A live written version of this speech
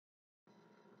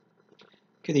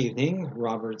Good evening,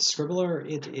 Robert Scribbler.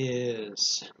 It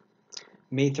is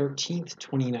May 13th,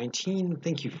 2019.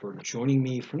 Thank you for joining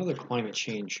me for another climate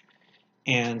change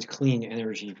and clean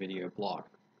energy video blog.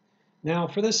 Now,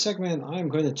 for this segment, I'm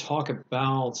going to talk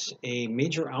about a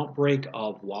major outbreak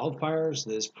of wildfires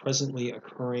that is presently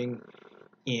occurring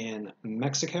in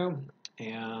Mexico.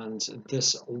 And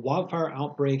this wildfire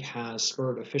outbreak has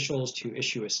spurred officials to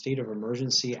issue a state of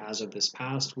emergency as of this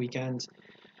past weekend,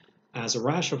 as a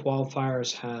rash of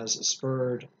wildfires has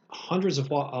spurred hundreds of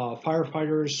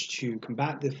firefighters to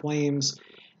combat the flames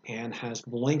and has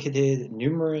blanketed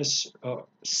numerous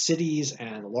cities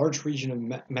and a large region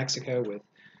of Mexico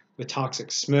with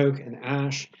toxic smoke and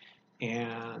ash.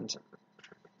 And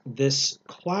this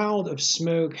cloud of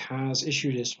smoke has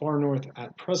issued as far north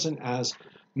at present as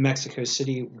Mexico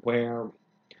City, where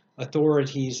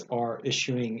authorities are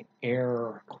issuing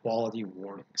air quality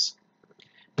warnings.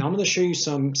 Now I'm going to show you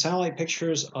some satellite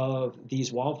pictures of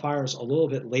these wildfires a little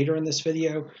bit later in this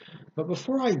video, but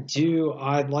before I do,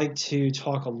 I'd like to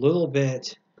talk a little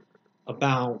bit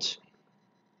about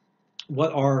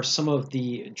what are some of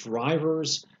the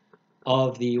drivers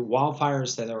of the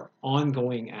wildfires that are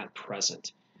ongoing at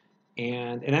present.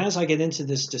 And as I get into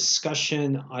this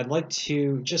discussion, I'd like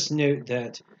to just note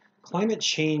that climate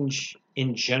change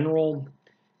in general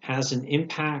has an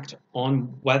impact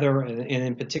on weather, and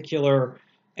in particular,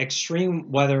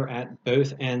 extreme weather at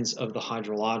both ends of the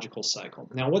hydrological cycle.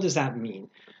 Now, what does that mean?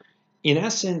 In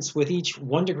essence, with each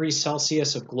 1 degree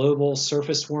Celsius of global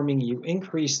surface warming, you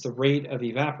increase the rate of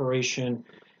evaporation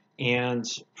and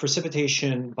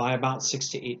precipitation by about 6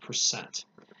 to 8%.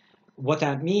 What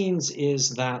that means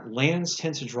is that lands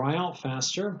tend to dry out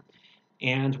faster,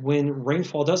 and when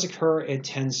rainfall does occur, it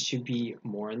tends to be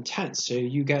more intense. So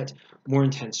you get more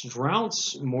intense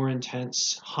droughts, more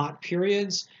intense hot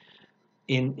periods,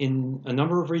 in a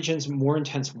number of regions, more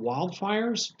intense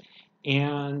wildfires,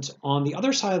 and on the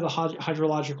other side of the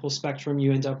hydrological spectrum,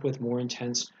 you end up with more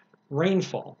intense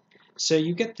rainfall. So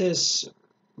you get this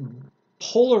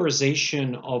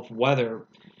polarization of weather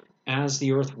as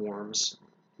the Earth warms,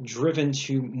 driven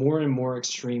to more and more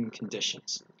extreme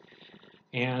conditions.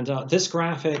 And this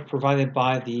graphic, provided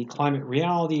by the Climate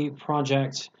Reality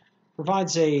Project,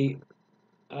 provides a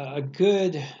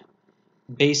good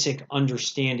basic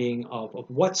understanding of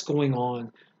what's going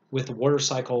on with the water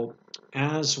cycle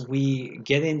as we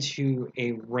get into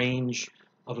a range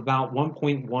of about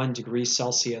 1.1 degrees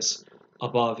Celsius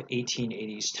above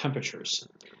 1880s temperatures,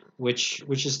 which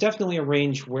is definitely a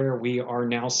range where we are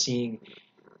now seeing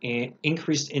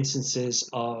increased instances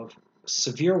of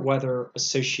severe weather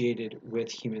associated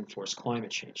with human-forced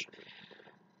climate change.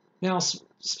 Now,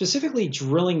 specifically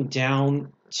drilling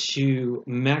down to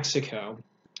Mexico,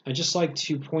 I'd just like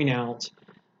to point out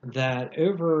that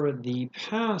over the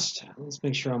past, let's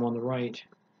make sure I'm on the right,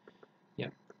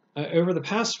 over the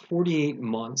past 48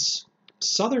 months,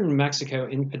 southern Mexico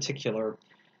in particular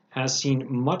has seen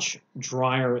much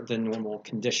drier than normal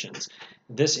conditions.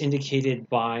 This indicated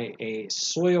by a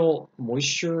soil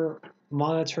moisture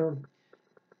monitor,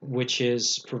 which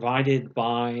is provided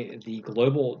by the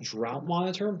Global Drought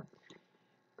Monitor,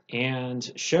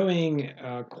 and showing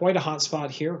quite a hot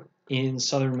spot here in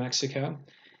southern Mexico.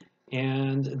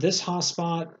 And this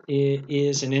hotspot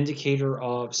is an indicator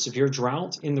of severe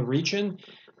drought in the region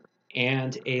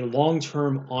and a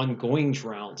long-term ongoing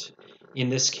drought, in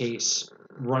this case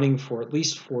running for at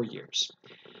least 4 years.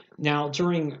 Now,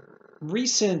 during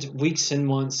recent weeks and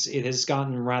months, it has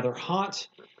gotten rather hot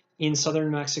in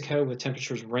southern Mexico, with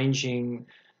temperatures ranging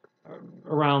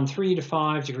around 3 to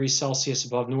 5 degrees Celsius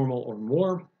above normal or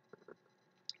more.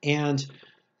 And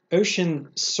ocean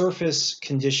surface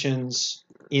conditions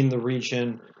in the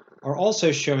region are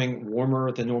also showing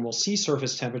warmer than normal sea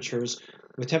surface temperatures,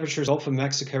 with temperatures Gulf of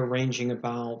Mexico ranging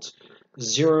about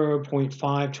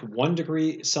 0.5 to 1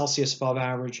 degree Celsius above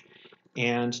average,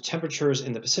 and temperatures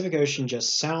in the Pacific Ocean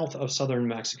just south of southern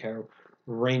Mexico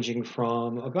ranging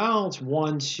from about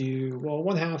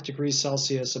 1.5 degrees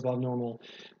Celsius above normal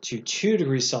to 2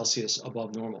 degrees Celsius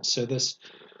above normal. So this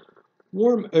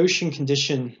warm ocean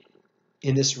condition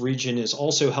in this region is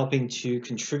also helping to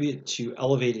contribute to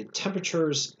elevated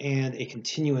temperatures and a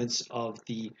continuance of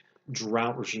the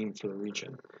drought regime for the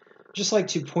region. I'd just like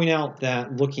to point out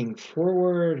that looking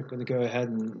forward, I'm going to go ahead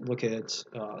and look at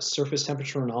surface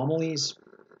temperature anomalies.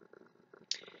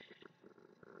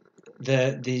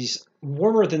 These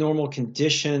warmer than normal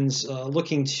conditions,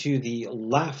 looking to the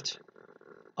left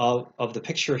of the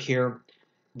picture here,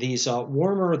 these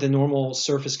warmer than normal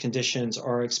surface conditions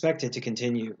are expected to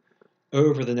continue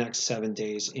over the next 7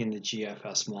 days in the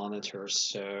GFS monitor.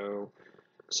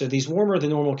 So these warmer than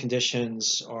normal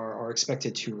conditions are are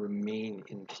expected to remain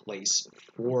in place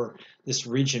for this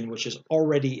region, which is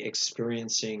already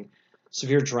experiencing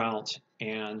severe drought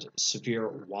and severe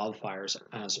wildfires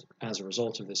as a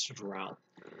result of this drought.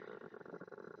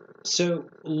 So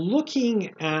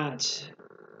looking at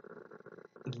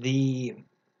the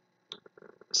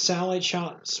satellite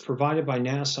shots provided by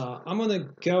NASA, I'm going to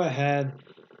go ahead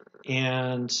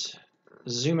and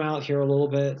zoom out here a little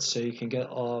bit so you can get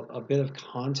a bit of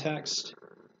context.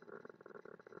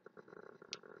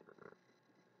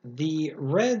 The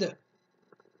red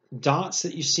dots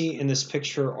that you see in this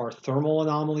picture are thermal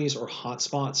anomalies or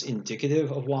hotspots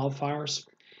indicative of wildfires.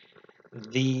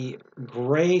 The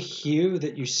gray hue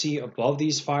that you see above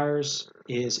these fires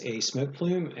is a smoke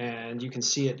plume, and you can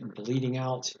see it bleeding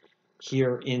out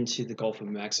here into the Gulf of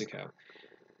Mexico.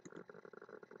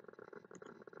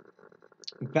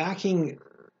 Backing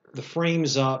the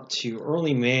frames up to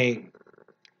early May,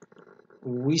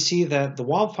 we see that the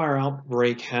wildfire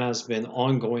outbreak has been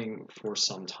ongoing for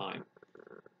some time,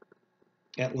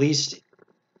 at least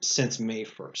since May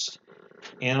 1st.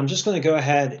 And I'm just going to go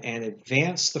ahead and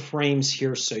advance the frames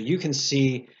here so you can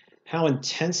see how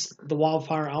intense the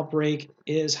wildfire outbreak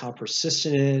is, how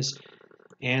persistent it is,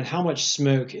 and how much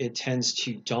smoke it tends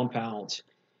to dump out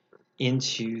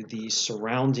into the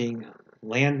surrounding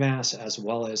landmass as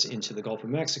well as into the Gulf of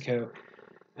Mexico,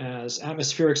 as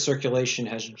atmospheric circulation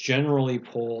has generally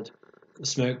pulled the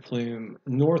smoke plume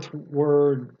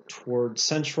northward toward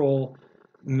central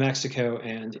Mexico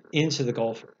and into the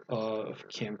Gulf of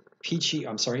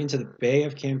Campeche, into the Bay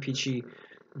of Campeche,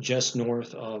 just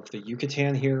north of the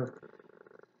Yucatan here,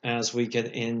 as we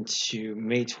get into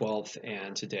May 12th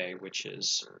and today, which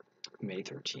is May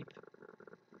 13th.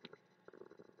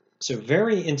 So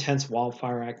very intense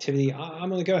wildfire activity. I'm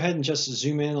going to go ahead and just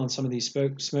zoom in on some of these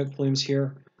smoke plumes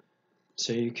here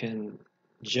so you can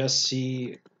just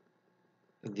see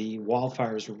the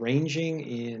wildfires ranging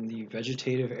in the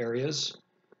vegetative areas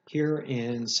here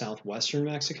in southwestern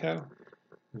Mexico.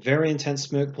 Very intense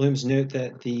smoke plumes. Note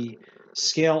that the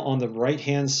scale on the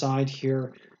right-hand side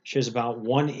here shows about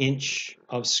 1 inch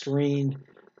of screen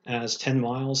as 10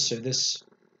 miles. So this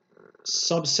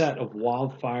subset of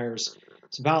wildfires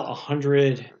is about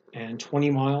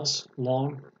 120 miles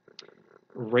long,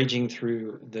 raging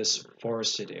through this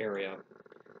forested area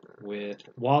with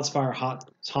wildfire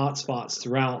hotspots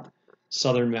throughout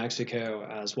southern Mexico,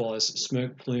 as well as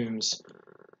smoke plumes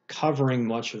covering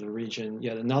much of the region.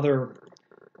 Yet another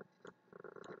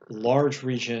large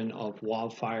region of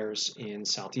wildfires in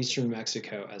southeastern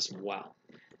Mexico as well.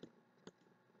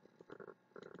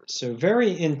 So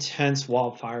very intense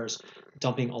wildfires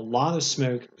dumping a lot of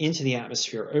smoke into the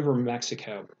atmosphere over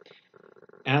Mexico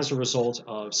as a result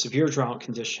of severe drought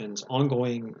conditions,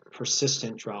 ongoing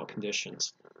persistent drought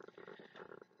conditions.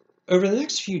 Over the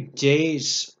next few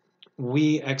days,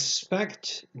 we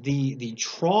expect the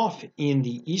trough in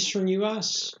the eastern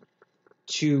U.S.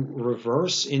 to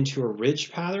reverse into a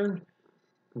ridge pattern,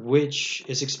 which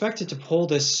is expected to pull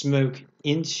this smoke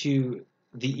into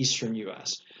the eastern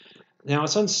U.S. Now,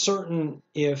 it's uncertain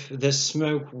if this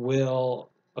smoke will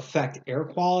affect air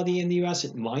quality in the U.S.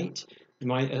 It might. You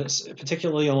might,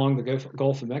 particularly along the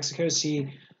Gulf of Mexico,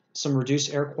 see some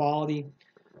reduced air quality.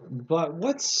 But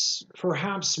what's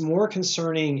perhaps more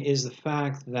concerning is the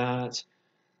fact that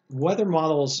weather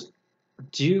models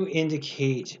do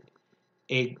indicate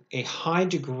a high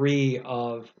degree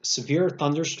of severe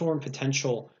thunderstorm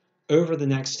potential over the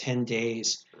next 10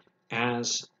 days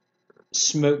as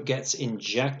smoke gets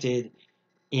injected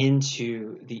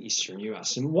into the eastern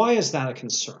U.S. And why is that a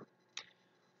concern?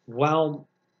 Well,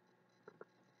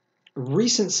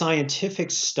 recent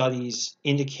scientific studies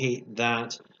indicate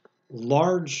that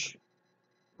large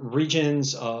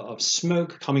regions of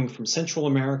smoke coming from Central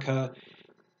America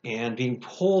and being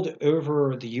pulled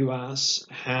over the U.S.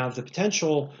 have the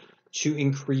potential to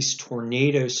increase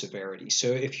tornado severity. So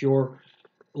if you're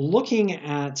looking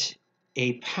at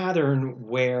a pattern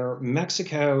where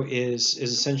Mexico is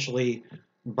essentially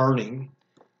burning,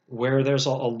 where there's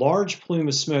a large plume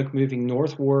of smoke moving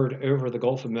northward over the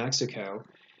Gulf of Mexico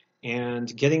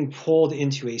and getting pulled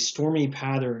into a stormy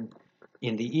pattern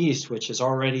in the east, which has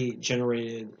already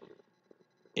generated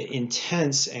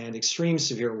intense and extreme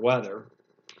severe weather,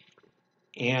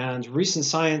 and recent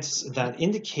science that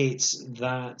indicates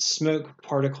that smoke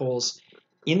particles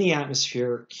in the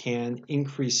atmosphere can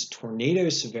increase tornado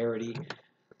severity,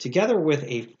 together with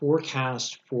a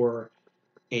forecast for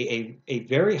a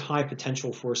very high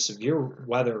potential for severe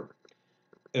weather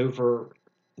over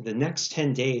the next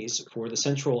 10 days for the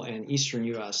central and eastern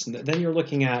U.S. And then you're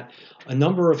looking at a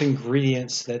number of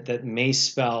ingredients that may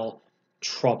spell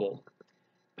trouble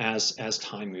as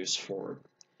time moves forward.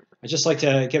 I'd just like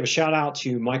to give a shout out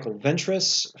to Michael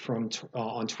Ventris from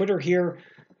on Twitter here,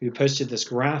 who posted this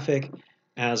graphic,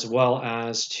 as well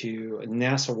as to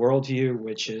NASA Worldview,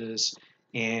 which is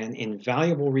an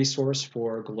invaluable resource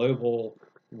for global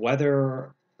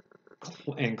weather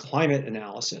and climate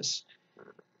analysis,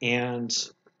 and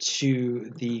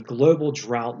to the Global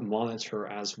Drought Monitor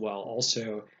as well,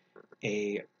 also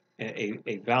a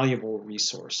valuable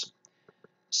resource.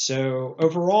 So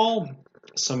overall,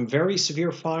 some very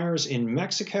severe fires in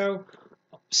Mexico,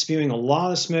 spewing a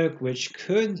lot of smoke, which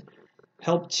could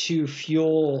help to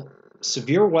fuel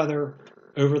severe weather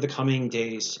over the coming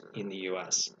days in the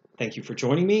US. Thank you for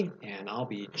joining me, and I'll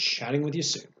be chatting with you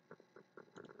soon.